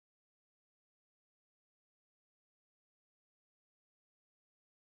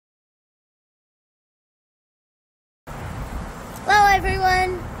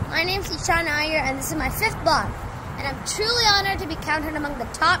everyone, my name is Ishaan and this is my 5th blog, and I'm truly honored to be counted among the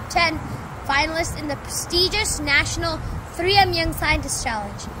top 10 finalists in the prestigious National 3M Young Scientist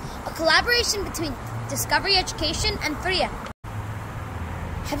Challenge, a collaboration between Discovery Education and 3M.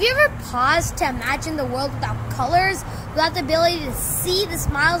 Have you ever paused to imagine the world without colors, without the ability to see the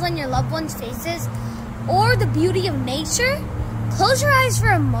smiles on your loved ones' faces, or the beauty of nature? Close your eyes for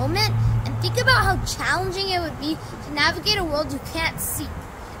a moment and think about how challenging it would be to navigate a world you can't see.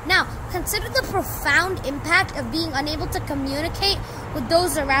 Now, consider the profound impact of being unable to communicate with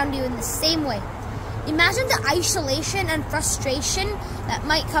those around you in the same way. Imagine the isolation and frustration that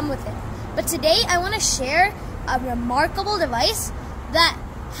might come with it. But today, I want to share a remarkable device that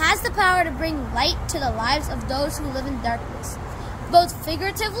has the power to bring light to the lives of those who live in darkness, both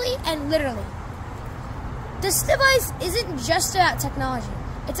figuratively and literally. This device isn't just about technology.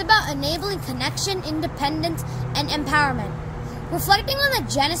 It's about enabling connection, independence, and empowerment. Reflecting on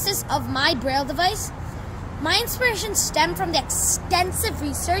the genesis of my Braille device, my inspiration stemmed from the extensive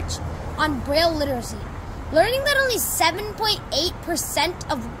research on Braille literacy. Learning that only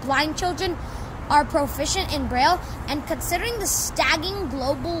 7.8% of blind children are proficient in Braille, and considering the staggering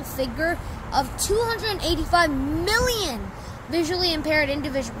global figure of 285 million visually impaired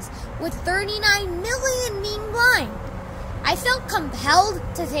individuals, with 39 million being blind, I felt compelled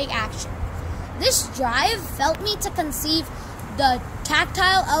to take action. This drive felt me to conceive the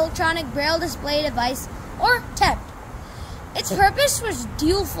Tactile Electronic Braille Display Device, or TED. Its purpose was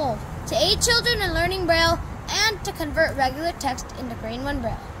dualfold: to aid children in learning Braille and to convert regular text into Grade 1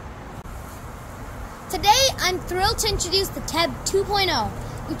 Braille. Today, I'm thrilled to introduce the TED 2.0,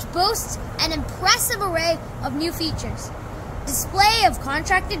 which boasts an impressive array of new features. Display of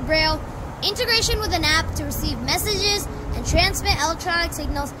contracted Braille, integration with an app to receive messages and transmit electronic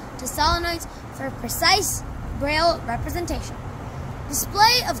signals to solenoids for precise Braille representation.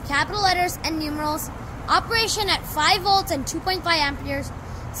 Display of capital letters and numerals, operation at 5 volts and 2.5 amperes,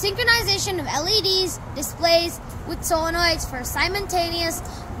 synchronization of LEDs, displays with solenoids for simultaneous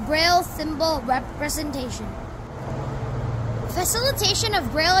Braille symbol representation. Facilitation of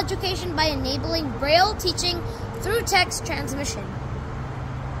Braille education by enabling Braille teaching through text transmission.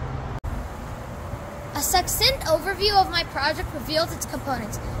 A succinct overview of my project reveals its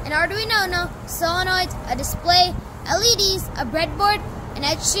components: an Arduino Uno, solenoids, a display, LEDs, a breadboard, an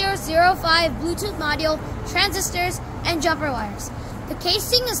Edge 005 Bluetooth module, transistors, and jumper wires. The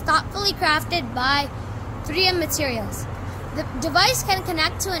casing is thoughtfully crafted by 3M materials. The device can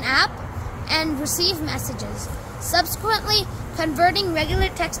connect to an app and receive messages, subsequently converting regular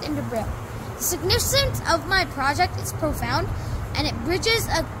text into Braille. The significance of my project is profound, and it bridges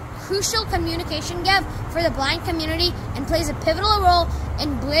a crucial communication gap for the blind community and plays a pivotal role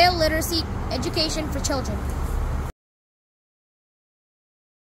in Braille literacy education for children.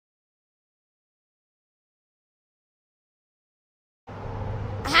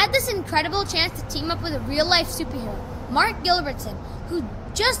 I had this incredible chance to team up with a real-life superhero, Mark Gilbertson, who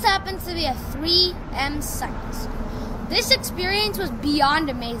just happens to be a 3M scientist. This experience was beyond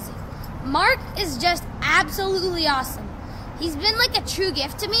amazing. Mark is just absolutely awesome. He's been like a true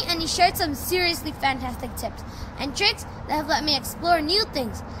gift to me, and he shared some seriously fantastic tips and tricks that have let me explore new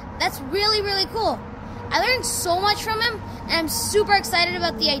things. That's really, really cool. I learned so much from him, and I'm super excited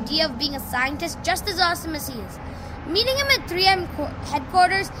about the idea of being a scientist just as awesome as he is. Meeting him at 3M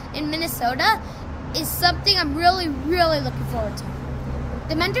headquarters in Minnesota is something I'm really, really looking forward to.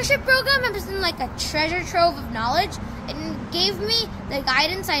 The mentorship program has been like a treasure trove of knowledge, and gave me the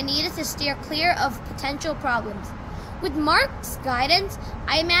guidance I needed to steer clear of potential problems. With Mark's guidance,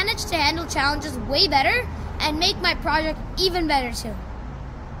 I managed to handle challenges way better and make my project even better too.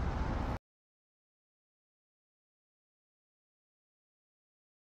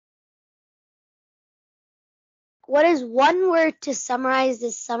 What is one word to summarize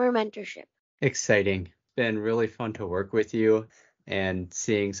this summer mentorship? Exciting. Been really fun to work with you and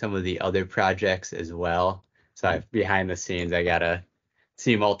seeing some of the other projects as well. So behind the scenes, I got to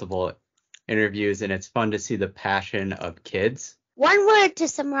see multiple interviews, and it's fun to see the passion of kids. One word to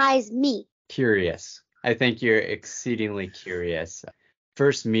summarize me. Curious. I think you're exceedingly curious.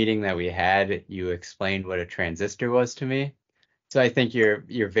 First meeting that we had, you explained what a transistor was to me. So I think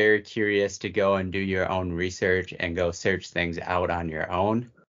you're very curious to go and do your own research and go search things out on your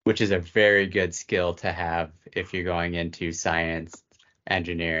own, which is a very good skill to have if you're going into science,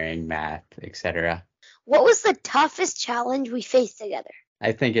 engineering, math, etc. What was the toughest challenge we faced together?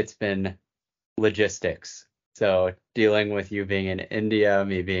 I think it's been logistics. So dealing with you being in India,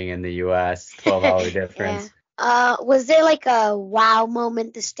 me being in the US, 12-hour difference. Was there like a wow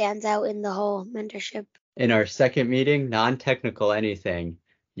moment that stands out in the whole mentorship? In our second meeting, non-technical anything,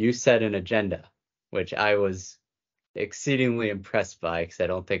 you set an agenda, which I was exceedingly impressed by because I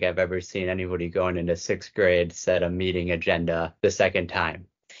don't think I've ever seen anybody going into sixth grade set a meeting agenda the second time.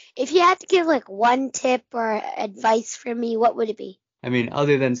 If you had to give like one tip or advice for me, what would it be? I mean,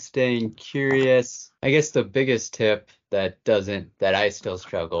 other than staying curious, I guess the biggest tip that I still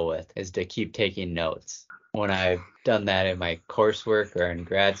struggle with is to keep taking notes. When I've done that in my coursework or in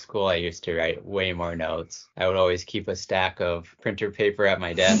grad school, I used to write way more notes. I would always keep a stack of printer paper at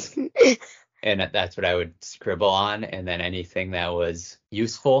my desk, and that's what I would scribble on, and then anything that was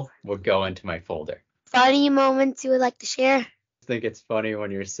useful would go into my folder. Funny moments you would like to share? I think it's funny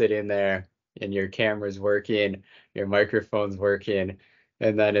when you're sitting there and your camera's working, your microphone's working,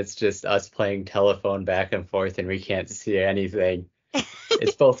 and then it's just us playing telephone back and forth and we can't see anything.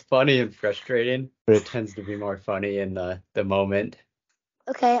 It's both funny and frustrating, but it tends to be more funny in the moment.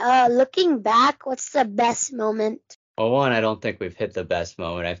 Okay, looking back, what's the best moment? Well, one, I don't think we've hit the best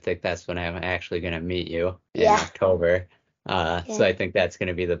moment. I think that's when I'm actually going to meet you in October. So I think that's going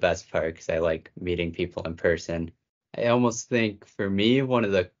to be the best part because I like meeting people in person. I almost think for me, one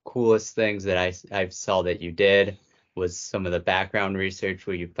of the coolest things that I saw that you did was some of the background research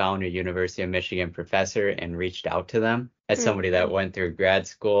where you found a University of Michigan professor and reached out to them. As somebody that went through grad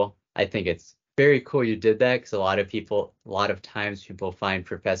school, I think it's very cool you did that because a lot of times people find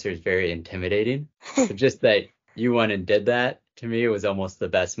professors very intimidating. But just that you went and did that, to me, it was almost the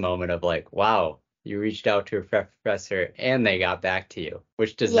best moment of like, wow, you reached out to a professor and they got back to you,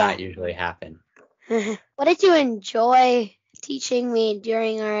 which does not usually happen. What did you enjoy teaching me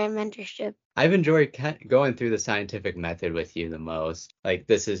during our mentorship? I've enjoyed going through the scientific method with you the most. Like,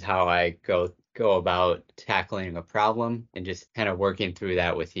 this is how I go about tackling a problem and just kind of working through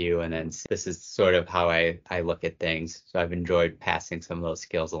that with you. And then this is sort of how I look at things. So I've enjoyed passing some of those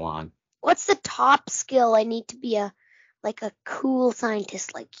skills along. What's the top skill I need to be a cool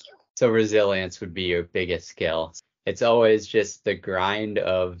scientist like you? So resilience would be your biggest skill. It's always just the grind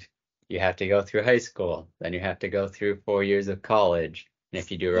of you have to go through high school, then you have to go through 4 years of college. And if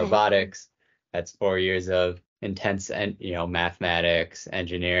you do robotics, that's 4 years of intense mathematics,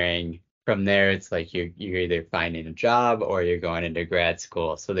 engineering. From there, it's like you're either finding a job or you're going into grad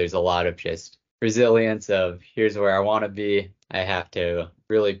school. So there's a lot of just resilience of here's where I want to be. I have to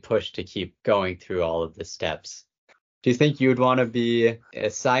really push to keep going through all of the steps. Do you think you would want to be a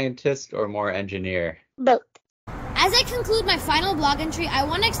scientist or more engineer? Both. As I conclude my final blog entry, I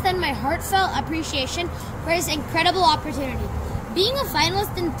want to extend my heartfelt appreciation for this incredible opportunity. Being a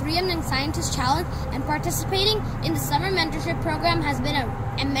finalist in 3M Young Scientist Challenge and participating in the summer mentorship program has been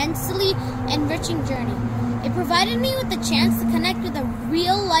an immensely enriching journey. It provided me with the chance to connect with a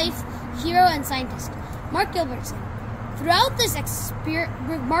real-life hero and scientist, Mark Gilbertson. Throughout this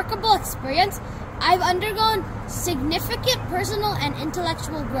remarkable experience, I've undergone significant personal and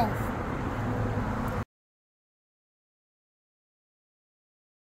intellectual growth.